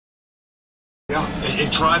Yeah,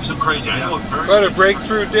 it drives them crazy. I know. Quite a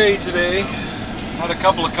breakthrough day today. Had a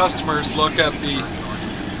couple of customers look at the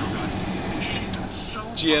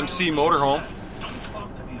GMC motorhome.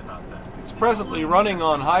 It's presently running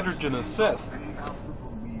on hydrogen assist,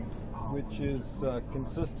 which is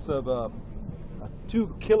consists of a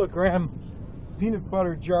 2 kilogram peanut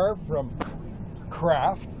butter jar from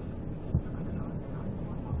Kraft.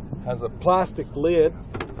 Has a plastic lid,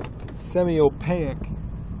 semi-opaque,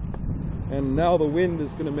 and now the wind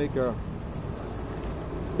is going to make a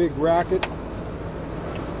big racket.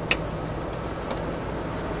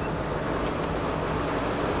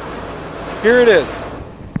 Here it is.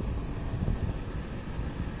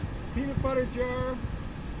 Peanut butter jar,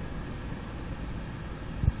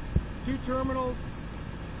 2 terminals,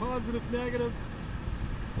 positive, negative.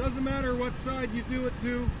 Doesn't matter what side you do it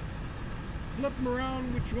to. Flip them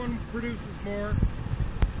around, which one produces more.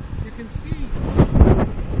 You can see.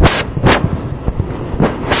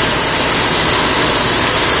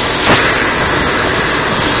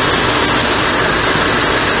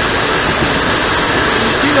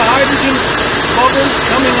 The hydrogen bubbles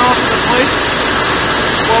coming off of the plates.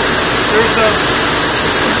 Well, there's an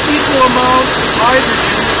equal amount of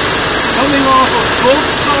hydrogen coming off of both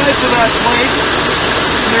sides of that plate.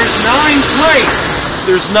 And there's 9 plates.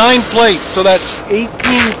 There's 9 plates, so that's 18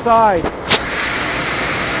 sides.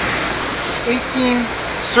 18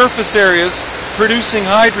 surface areas producing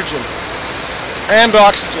hydrogen and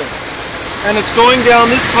oxygen. And it's going down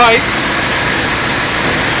this pipe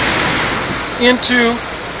into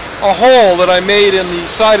a hole that I made in the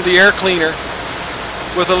side of the air cleaner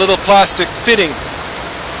with a little plastic fitting,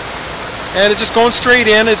 and it's just going straight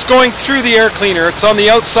in. It's going through the air cleaner. It's on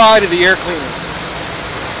the outside of the air cleaner.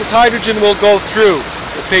 This hydrogen will go through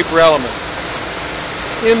the paper element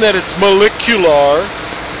in that it's molecular.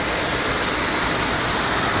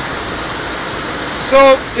 So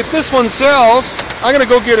if this one sells, I'm going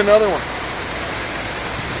to go get another one.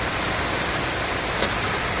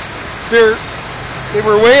 They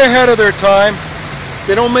were way ahead of their time.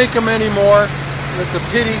 They don't make them anymore. It's a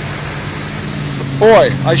pity. But boy,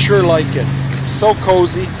 I sure like it. It's so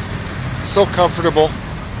cozy, so comfortable.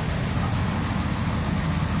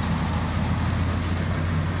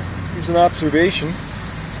 Here's an observation.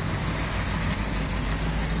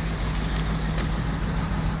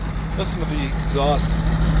 Listen to the exhaust.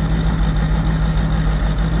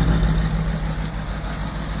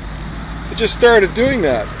 It just started doing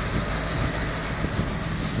that.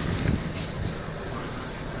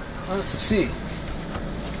 Let's see.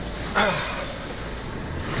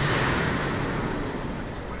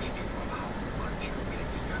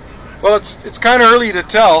 Well, it's kind of early to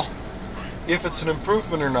tell if it's an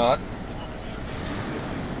improvement or not.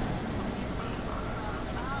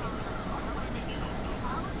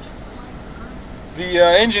 The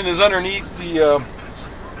engine is underneath the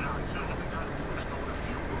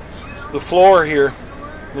floor here.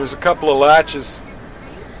 There's a couple of latches.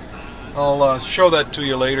 I'll show that to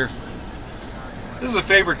you later. This is a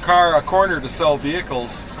favorite corner to sell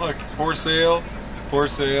vehicles. Look, for sale, for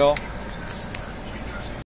sale.